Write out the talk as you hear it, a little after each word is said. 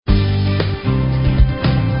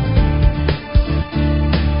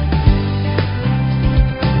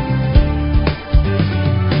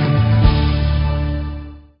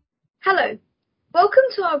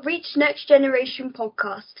our Reach Next Generation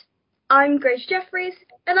podcast. I'm Grace Jeffries,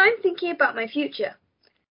 and I'm thinking about my future.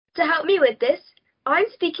 To help me with this, I'm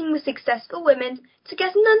speaking with successful women to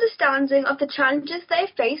get an understanding of the challenges they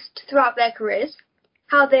have faced throughout their careers,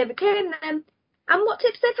 how they became them, and what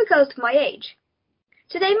tips they've for girls of my age.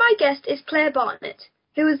 Today my guest is Claire Barnett,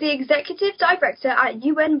 who is the Executive Director at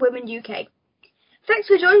UN Women UK. Thanks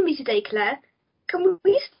for joining me today, Claire. Can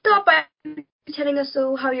we start by telling us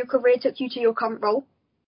all how your career took you to your current role?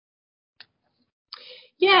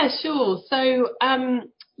 Yeah, sure. So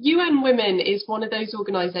UN Women is one of those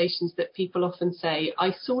organisations that people often say,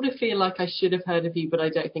 I sort of feel like I should have heard of you, but I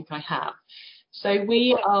don't think I have. So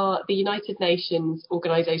we are the United Nations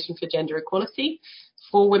Organisation for Gender Equality,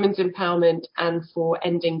 for women's empowerment and for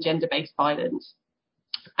ending gender-based violence.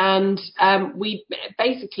 And we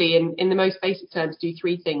basically, in the most basic terms, do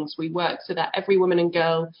three things. We work so that every woman and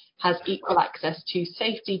girl has equal access to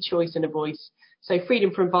safety, choice and a voice. So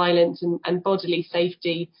freedom from violence and bodily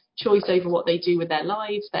safety, choice over what they do with their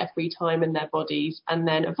lives, their free time and their bodies, and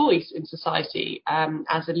then a voice in society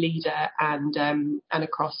as a leader and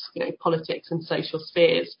across politics and social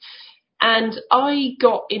spheres. And I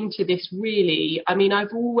got into this really, I've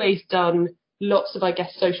always done lots of,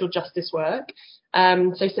 social justice work.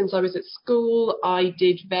 So since I was at school, I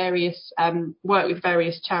did various work with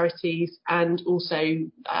various charities and also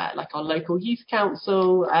like our local youth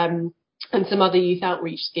council and some other youth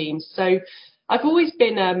outreach schemes. So I've always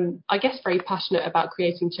been, very passionate about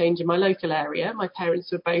creating change in my local area. My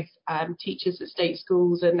parents were both teachers at state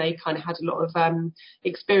schools, and they kind of had a lot of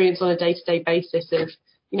experience on a day-to-day basis of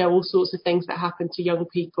all sorts of things that happen to young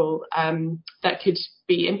people that could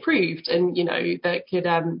be improved and,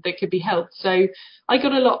 that could be helped. So I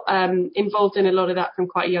got a lot involved in a lot of that from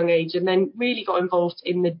quite a young age, and then really got involved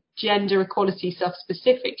in the gender equality stuff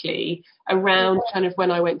specifically around kind of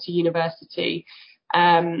when I went to university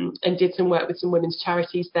and did some work with some women's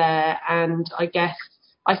charities there. And I guess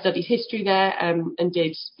I studied history there and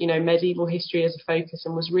did, medieval history as a focus,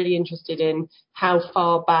 and was really interested in how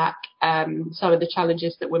far back some of the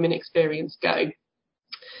challenges that women experience go.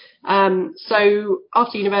 So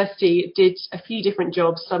after university, did a few different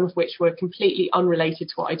jobs, some of which were completely unrelated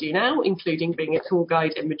to what I do now, including being a tour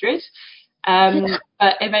guide in Madrid.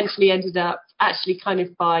 But eventually ended up actually kind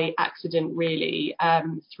of by accident, really,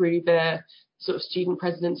 through the sort of student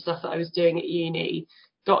president stuff that I was doing at uni,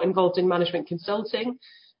 got involved in management consulting.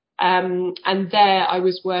 And there I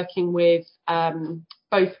was working with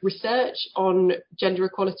both research on gender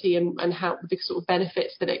equality and how the sort of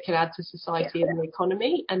benefits that it can add to society and the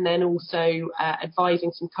economy, and then also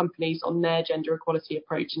advising some companies on their gender equality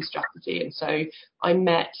approach and strategy. And so I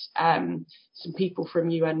met some people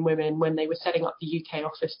from UN Women when they were setting up the UK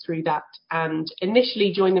office through that, and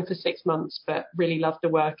initially joined them for 6 months, but really loved the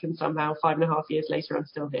work, and somehow 5.5 years later I'm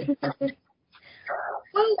still here.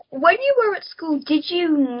 Well, when you were at school, did you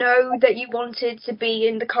know that you wanted to be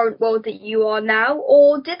in the current world that you are now,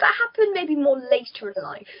 or did that happen maybe more later in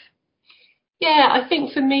life? Yeah, I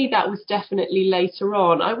think for me that was definitely later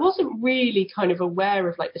on. I wasn't really kind of aware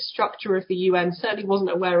of like the structure of the UN, certainly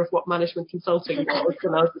wasn't aware of what management consulting was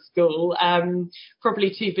when I was at school.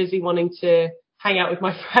 Probably too busy wanting to hang out with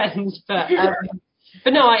my friends, but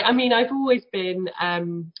no, I've always been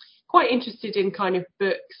quite interested in kind of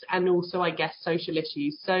books and also, I guess, social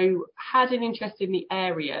issues. So had an interest in the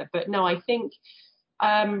area, but no, I think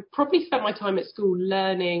probably spent my time at school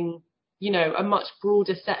learning, a much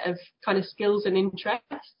broader set of kind of skills and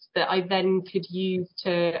interests that I then could use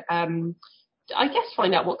to,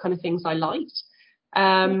 find out what kind of things I liked.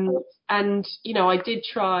 And, I did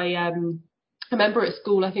try, I remember at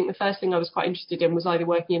school, I think the first thing I was quite interested in was either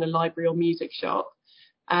working in a library or music shop.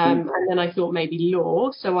 And then I thought maybe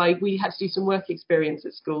law. So we had to do some work experience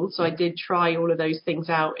at school. So I did try all of those things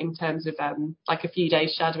out in terms of like a few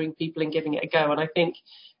days shadowing people and giving it a go. And I think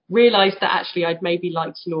realised that actually I'd maybe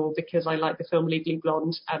liked law because I liked the film Legally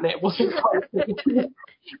Blonde, and it wasn't quite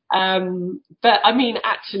but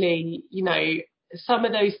actually, some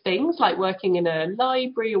of those things like working in a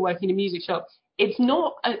library or working in a music shop, it's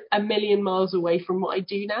not a million miles away from what I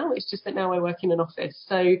do now. It's just that now I work in an office.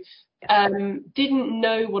 So didn't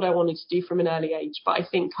know what I wanted to do from an early age, but I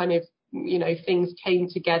think kind of, things came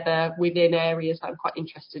together within areas that I'm quite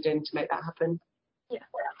interested in to make that happen. Yeah.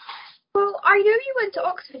 Well, I know you went to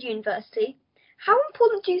Oxford University. How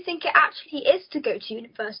important do you think it actually is to go to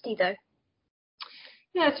university, though?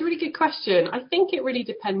 Yeah, it's a really good question. I think it really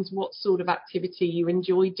depends what sort of activity you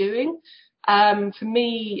enjoy doing. For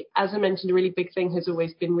me, as I mentioned, a really big thing has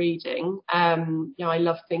always been reading. I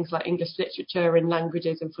love things like English literature and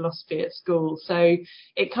languages and philosophy at school. So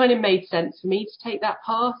it kind of made sense for me to take that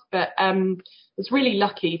path. But I was really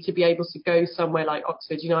lucky to be able to go somewhere like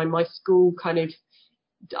Oxford. My school kind of,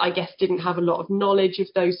 I guess, didn't have a lot of knowledge of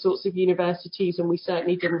those sorts of universities, and we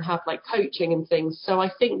certainly didn't have like coaching and things. So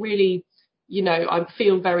I think really, I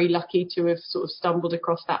feel very lucky to have sort of stumbled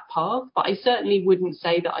across that path, but I certainly wouldn't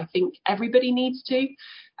say that I think everybody needs to.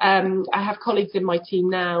 I have colleagues in my team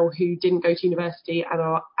now who didn't go to university and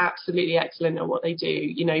are absolutely excellent at what they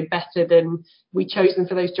do, better than we chose them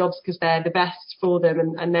for those jobs because they're the best for them,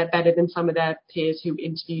 and they're better than some of their peers who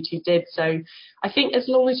interviewed who did. So I think as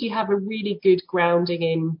long as you have a really good grounding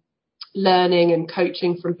in learning and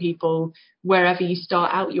coaching from people wherever you start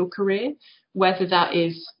out your career, whether that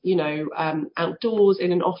is, outdoors,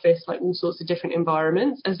 in an office, like all sorts of different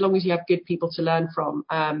environments, as long as you have good people to learn from,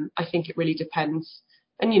 I think it really depends.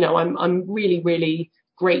 And, I'm really, really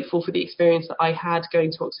grateful for the experience that I had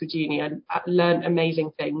going to Oxford Uni. I learned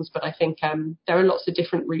amazing things, but I think there are lots of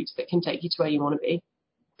different routes that can take you to where you want to be.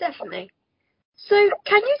 Definitely. So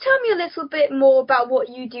can you tell me a little bit more about what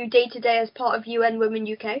you do day to day as part of UN Women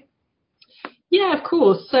UK? Yeah, of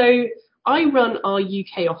course. So I run our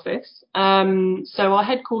UK office. So our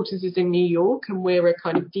headquarters is in New York, and we're a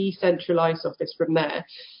kind of decentralised office from there.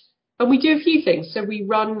 And we do a few things. So we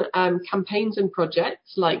run campaigns and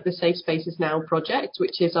projects like the Safe Spaces Now project,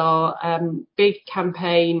 which is our big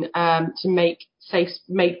campaign to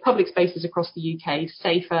make public spaces across the UK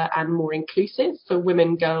safer and more inclusive for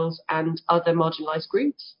women, girls and other marginalised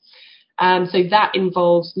groups. So that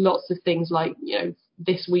involves lots of things like,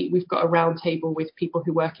 this week we've got a roundtable with people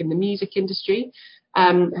who work in the music industry,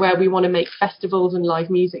 where we want to make festivals and live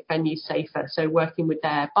music venues safer. So working with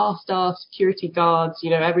their bar staff, security guards,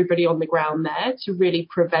 everybody on the ground there to really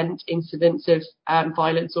prevent incidents of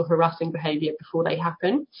violence or harassing behaviour before they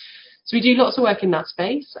happen. So we do lots of work in that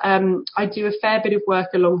space. I do a fair bit of work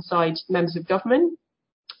alongside members of government.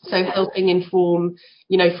 So helping inform,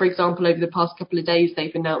 for example, over the past couple of days,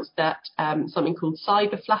 they've announced that something called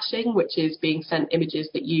cyber flashing, which is being sent images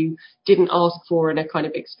that you didn't ask for in a kind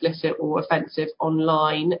of explicit or offensive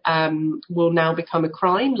online, will now become a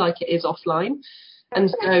crime like it is offline. And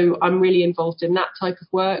so I'm really involved in that type of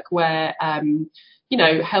work where,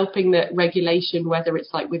 helping that regulation, whether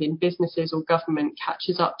it's like within businesses or government,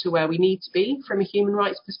 catches up to where we need to be from a human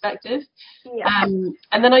rights perspective. Yeah.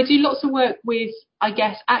 And then I do lots of work with, I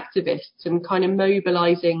guess, activists and kind of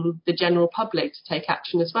mobilising the general public to take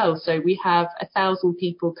action as well. So we have 1,000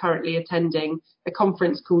 people currently attending a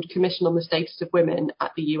conference called Commission on the Status of Women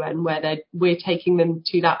at the UN, where we're taking them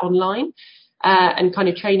to that online. And kind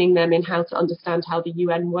of training them in how to understand how the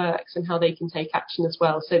UN works and how they can take action as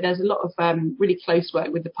well. So there's a lot of really close work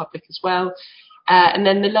with the public as well. And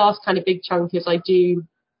then the last kind of big chunk is I do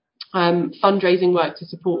fundraising work to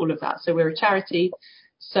support all of that. So we're a charity.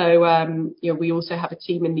 So, we also have a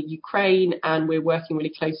team in the Ukraine, and we're working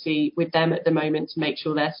really closely with them at the moment to make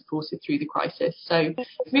sure they're supported through the crisis. So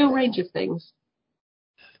real range of things.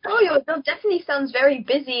 Oh, that definitely sounds very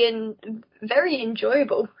busy and very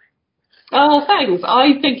enjoyable. Oh, thanks.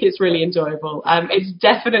 I think it's really enjoyable. It's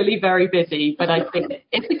definitely very busy, but I think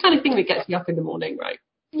it's the kind of thing that gets me up in the morning, right?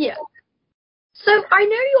 Yeah. So I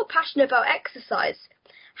know you're passionate about exercise.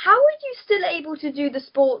 How are you still able to do the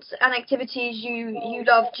sports and activities you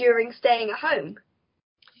love during staying at home?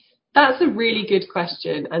 That's a really good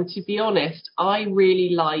question. And to be honest, I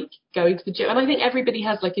really like going to the gym. And I think everybody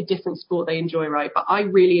has like a different sport they enjoy, right? But I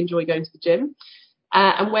really enjoy going to the gym.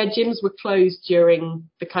 And where gyms were closed during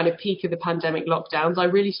the kind of peak of the pandemic lockdowns, I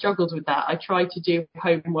really struggled with that. I tried to do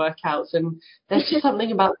home workouts, and there's just something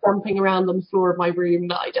about jumping around on the floor of my room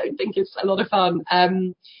that I don't think is a lot of fun.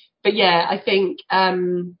 But yeah, I think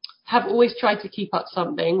have always tried to keep up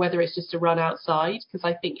something, whether it's just a run outside, because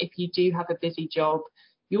I think if you do have a busy job,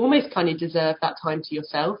 you almost kind of deserve that time to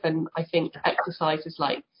yourself. And I think exercise is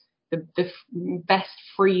like the best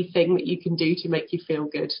free thing that you can do to make you feel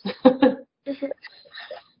good.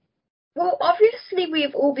 Well, obviously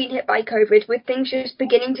we've all been hit by COVID, with things just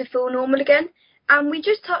beginning to feel normal again. And we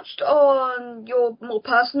just touched on your more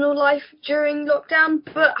personal life during lockdown,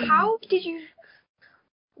 but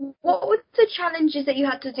what were the challenges that you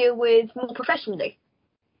had to deal with more professionally?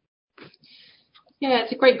 Yeah,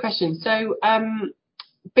 it's a great question. So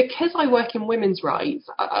because I work in women's rights,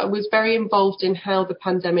 I was very involved in how the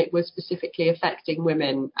pandemic was specifically affecting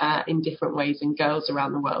women in different ways and girls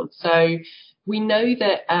around the world. So we know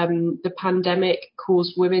that the pandemic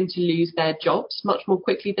caused women to lose their jobs much more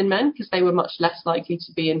quickly than men, because they were much less likely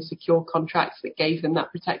to be in secure contracts that gave them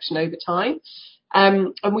that protection over time.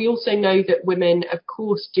 And we also know that women, of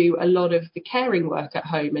course, do a lot of the caring work at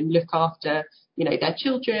home and look after, their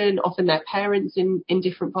children, often their parents in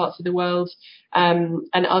different parts of the world, and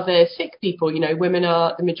other sick people. Women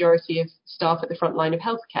are the majority of staff at the front line of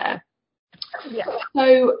healthcare. Yeah.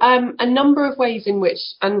 So a number of ways in which,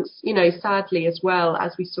 and sadly as well,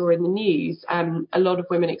 as we saw in the news, a lot of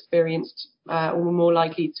women experienced or were more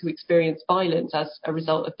likely to experience violence as a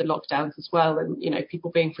result of the lockdowns as well, and people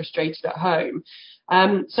being frustrated at home.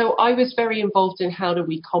 So I was very involved in how do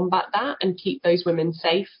we combat that and keep those women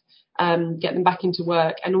safe, get them back into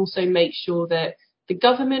work, and also make sure that the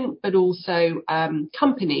government, but also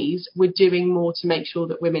companies, were doing more to make sure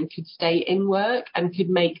that women could stay in work and could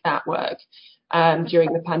make that work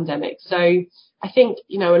during the pandemic. So I think,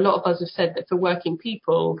 a lot of us have said that for working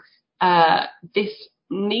people, this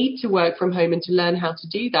need to work from home and to learn how to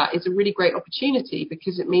do that is a really great opportunity,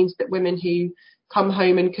 because it means that women who come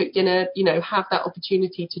home and cook dinner, have that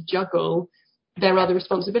opportunity to juggle their other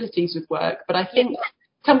responsibilities with work. But I think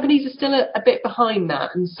companies are still a bit behind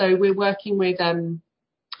that. And so we're working with a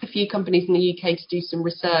few companies in the UK to do some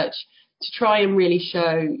research to try and really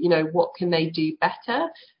show, what can they do better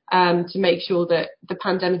to make sure that the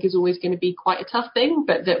pandemic is always going to be quite a tough thing,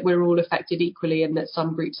 but that we're all affected equally and that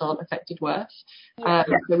some groups aren't affected worse.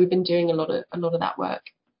 So we've been doing a lot of that work.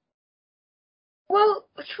 Well,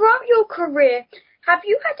 throughout your career, have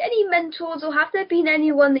you had any mentors, or have there been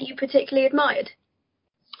anyone that you particularly admired?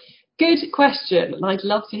 Good question, and I'd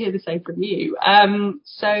love to hear the same from you.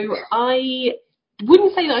 So I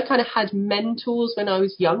wouldn't say that I kind of had mentors when I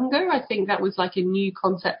was younger. I think that was like a new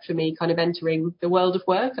concept for me, kind of entering the world of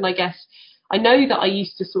work. And I guess I know that I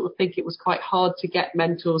used to sort of think it was quite hard to get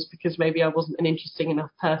mentors because maybe I wasn't an interesting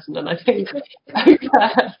enough person. And I think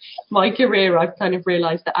over my career, I've kind of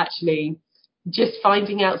realised that actually just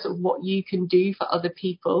finding out sort of what you can do for other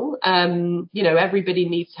people. Everybody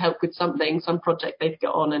needs help with something, some project they've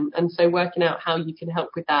got on. And so working out how you can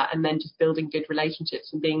help with that, and then just building good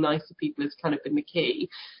relationships and being nice to people has kind of been the key.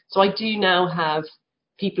 So I do now have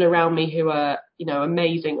people around me who are,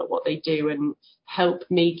 amazing at what they do and help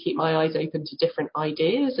me keep my eyes open to different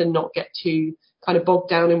ideas and not get too kind of bogged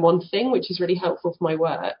down in one thing, which is really helpful for my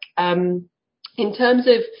work. In terms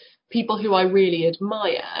of people who I really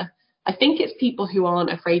admire, I think it's people who aren't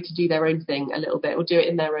afraid to do their own thing a little bit or do it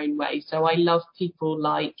in their own way. So I love people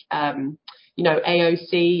like,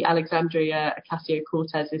 AOC, Alexandria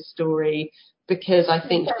Ocasio-Cortez's story, because I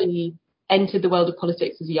think she entered the world of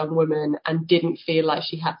politics as a young woman and didn't feel like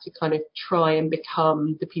she had to kind of try and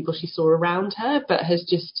become the people she saw around her, but has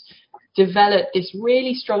just developed this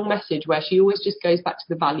really strong message where she always just goes back to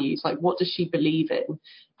the values, like what does she believe in?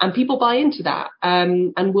 And people buy into that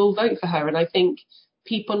and will vote for her. And I think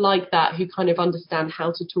people like that, who kind of understand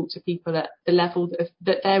how to talk to people at the level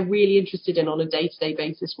that they're really interested in on a day-to-day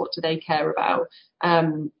basis, what do they care about,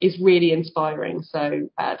 is really inspiring. So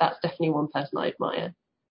that's definitely one person I admire.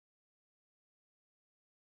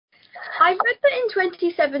 I read that in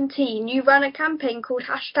 2017 you ran a campaign called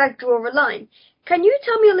 #DrawALine. Can you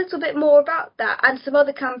tell me a little bit more about that and some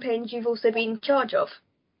other campaigns you've also been in charge of?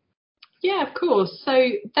 Yeah, of course. So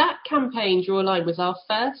that campaign, Draw a Line, was our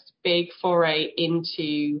first big foray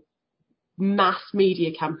into mass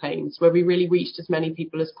media campaigns where we really reached as many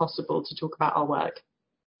people as possible to talk about our work.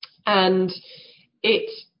 And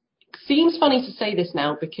it seems funny to say this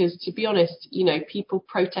now because, to be honest, people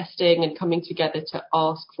protesting and coming together to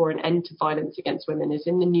ask for an end to violence against women is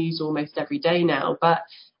in the news almost every day now. But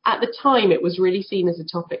at the time, it was really seen as a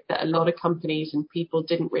topic that a lot of companies and people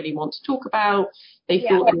didn't really want to talk about. They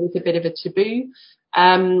thought it was a bit of a taboo.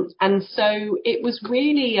 And so it was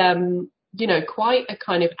really, quite a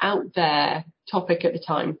kind of out there topic at the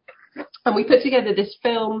time. And we put together this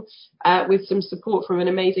film with some support from an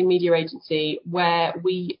amazing media agency where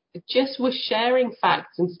we just were sharing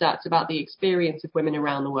facts and stats about the experience of women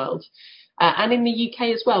around the world and in the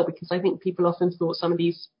UK as well, because I think people often thought some of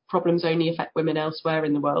these problems only affect women elsewhere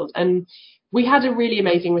in the world. And we had a really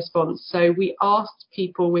amazing response. So we asked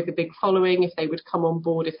people with a big following if they would come on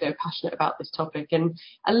board if they were passionate about this topic. And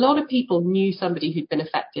a lot of people knew somebody who'd been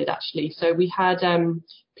affected, actually. So we had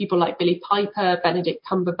people like Billy Piper, Benedict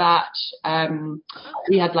Cumberbatch.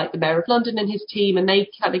 We had like the Mayor of London and his team, and they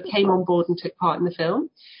kind of came on board and took part in the film.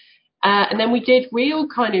 And then we did real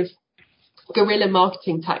kind of guerrilla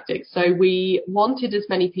marketing tactics. So we wanted as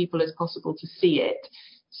many people as possible to see it.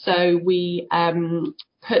 So we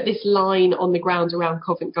put this line on the ground around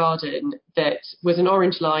Covent Garden that was an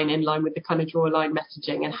orange line in line with the kind of Draw a Line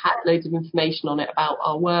messaging, and had loads of information on it about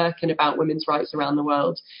our work and about women's rights around the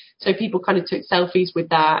world. So people kind of took selfies with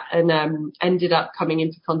that and ended up coming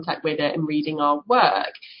into contact with it and reading our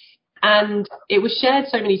work. And it was shared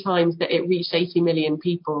so many times that it reached 80 million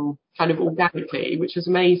people kind of organically, which was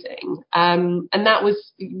amazing. And that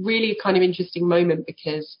was really a kind of interesting moment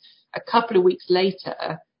because a couple of weeks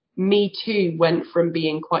later, Me Too went from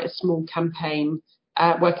being quite a small campaign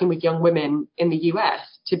working with young women in the US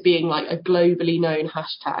to being like a globally known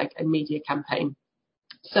hashtag and media campaign.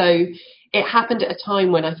 So it happened at a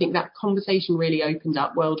time when I think that conversation really opened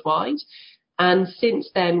up worldwide. And since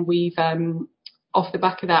then, we've off the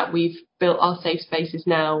back of that, we've built our Safe Spaces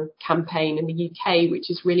Now campaign in the UK, which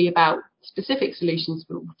is really about specific solutions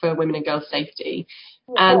for women and girls' safety.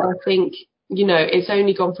 And I think, you know, it's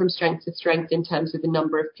only gone from strength to strength in terms of the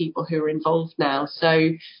number of people who are involved now. So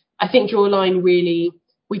I think Drawline really,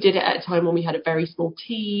 we did it at a time when we had a very small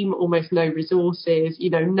team, almost no resources, you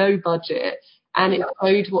know, no budget. And it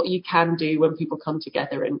showed what you can do when people come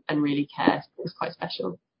together and really care. It was quite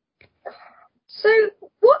special. So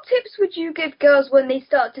what tips would you give girls when they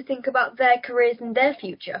start to think about their careers and their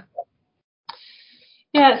future?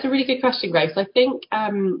 Yeah, it's a really good question, Grace. I think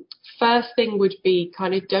first thing would be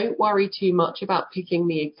kind of don't worry too much about picking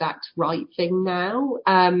the exact right thing now.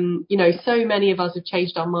 You know, so many of us have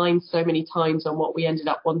changed our minds so many times on what we ended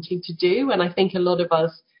up wanting to do. And I think a lot of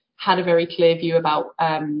us had a very clear view about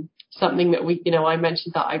something that we, you know, I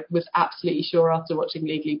mentioned that I was absolutely sure after watching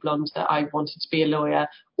Legally Blonde that I wanted to be a lawyer.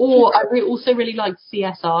 Or I also really liked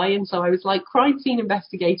CSI, and so I was like, crime scene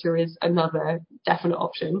investigator is another definite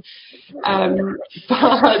option.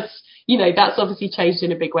 But, you know, that's obviously changed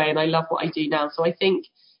in a big way, and I love what I do now. So I think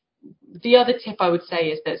the other tip I would say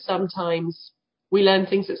is that sometimes we learn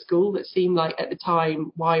things at school that seem like at the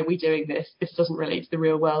time, why are we doing this? This doesn't relate to the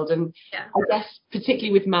real world. And I guess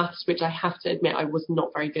particularly with maths, which I have to admit I was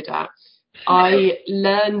not very good at, I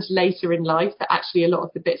learned later in life that actually a lot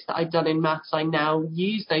of the bits that I'd done in maths, I now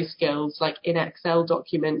use those skills like in Excel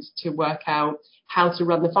documents to work out how to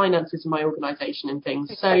run the finances of my organisation and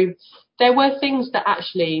things. So there were things that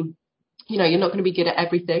actually, you know, you're not going to be good at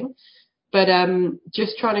everything. But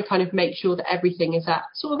just trying to kind of make sure that everything is at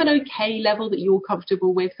sort of an okay level that you're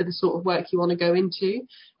comfortable with for the sort of work you want to go into,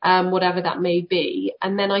 whatever that may be.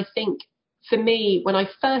 And then I think for me, when I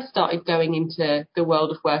first started going into the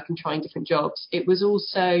world of work and trying different jobs, it was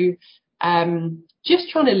also just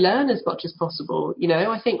trying to learn as much as possible. You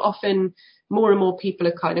know, I think often more and more people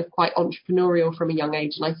are kind of quite entrepreneurial from a young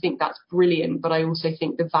age, and I think that's brilliant. But I also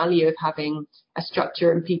think the value of having a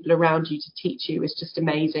structure and people around you to teach you is just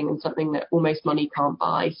amazing and something that almost money can't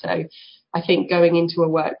buy. So I think going into a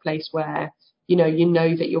workplace where, you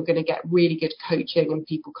know that you're going to get really good coaching and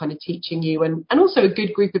people kind of teaching you, and also a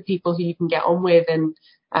good group of people who you can get on with and,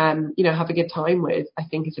 you know, have a good time with, I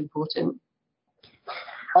think is important.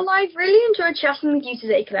 Well, I've really enjoyed chatting with you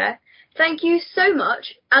today, Claire. Thank you so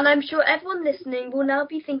much, and I'm sure everyone listening will now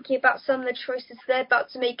be thinking about some of the choices they're about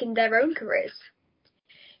to make in their own careers.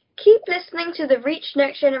 Keep listening to the Reach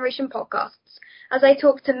Next Generation podcasts as I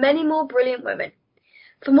talk to many more brilliant women.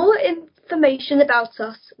 For more information about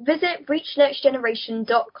us, visit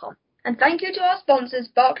reachnextgeneration.com. And thank you to our sponsors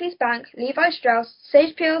Barclays Bank, Levi Strauss,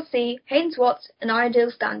 Sage plc, Haynes Watts and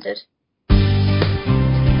Ideal Standard.